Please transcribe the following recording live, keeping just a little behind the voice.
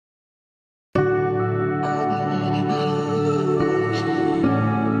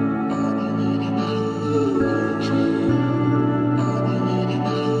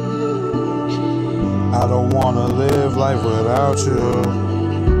wanna live life without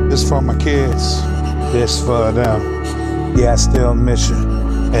you. This for my kids, this for them. Yeah, I still miss you.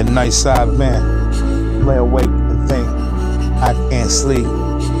 At nights I've been lay awake and think I can't sleep.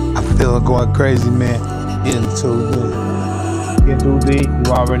 I feel it going crazy, man. Getting too deep. Getting too deep,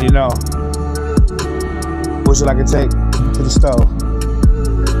 you already know. Wish that I could take you to the store.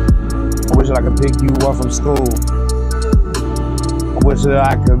 I wish that I could pick you up from school. I wish that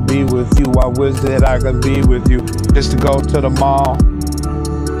I could be with you. I wish that I could be with you. Just to go to the mall,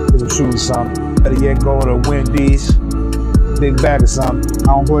 get a shoe or something. Better yet, go to Wendy's, big bag of something.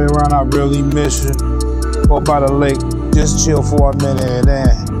 I don't play around, I really miss you. Go by the lake, just chill for a minute, and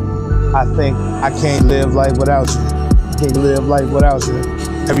then I think I can't live life without you. Can't live life without you.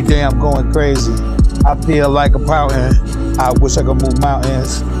 Every day I'm going crazy. I feel like a pouting. I wish I could move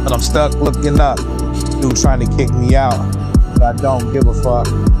mountains, but I'm stuck looking up. Dude trying to kick me out, but I don't give a fuck.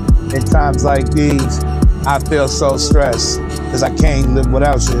 In times like these, I feel so stressed, cause I can't live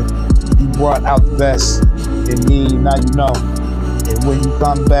without you. You brought out the best in me, now you know. And when you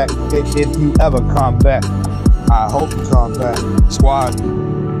come back, if you ever come back, I hope you come back. Squad.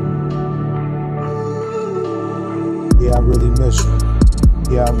 Yeah, I really miss you.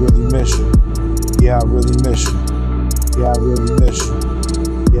 Yeah, I really miss you. Yeah, I really miss you. Yeah, I really miss you.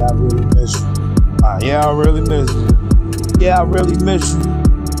 Yeah, I really miss you. Yeah, I really miss you. Yeah, I really miss you.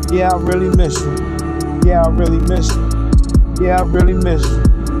 Yeah, I really miss you. Yeah, I really miss you. Yeah, I really miss you.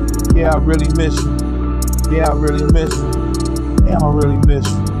 Yeah, I really miss you. Yeah, I really miss you. Damn, I really miss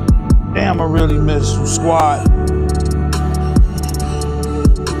you. Damn, I really miss you, squad.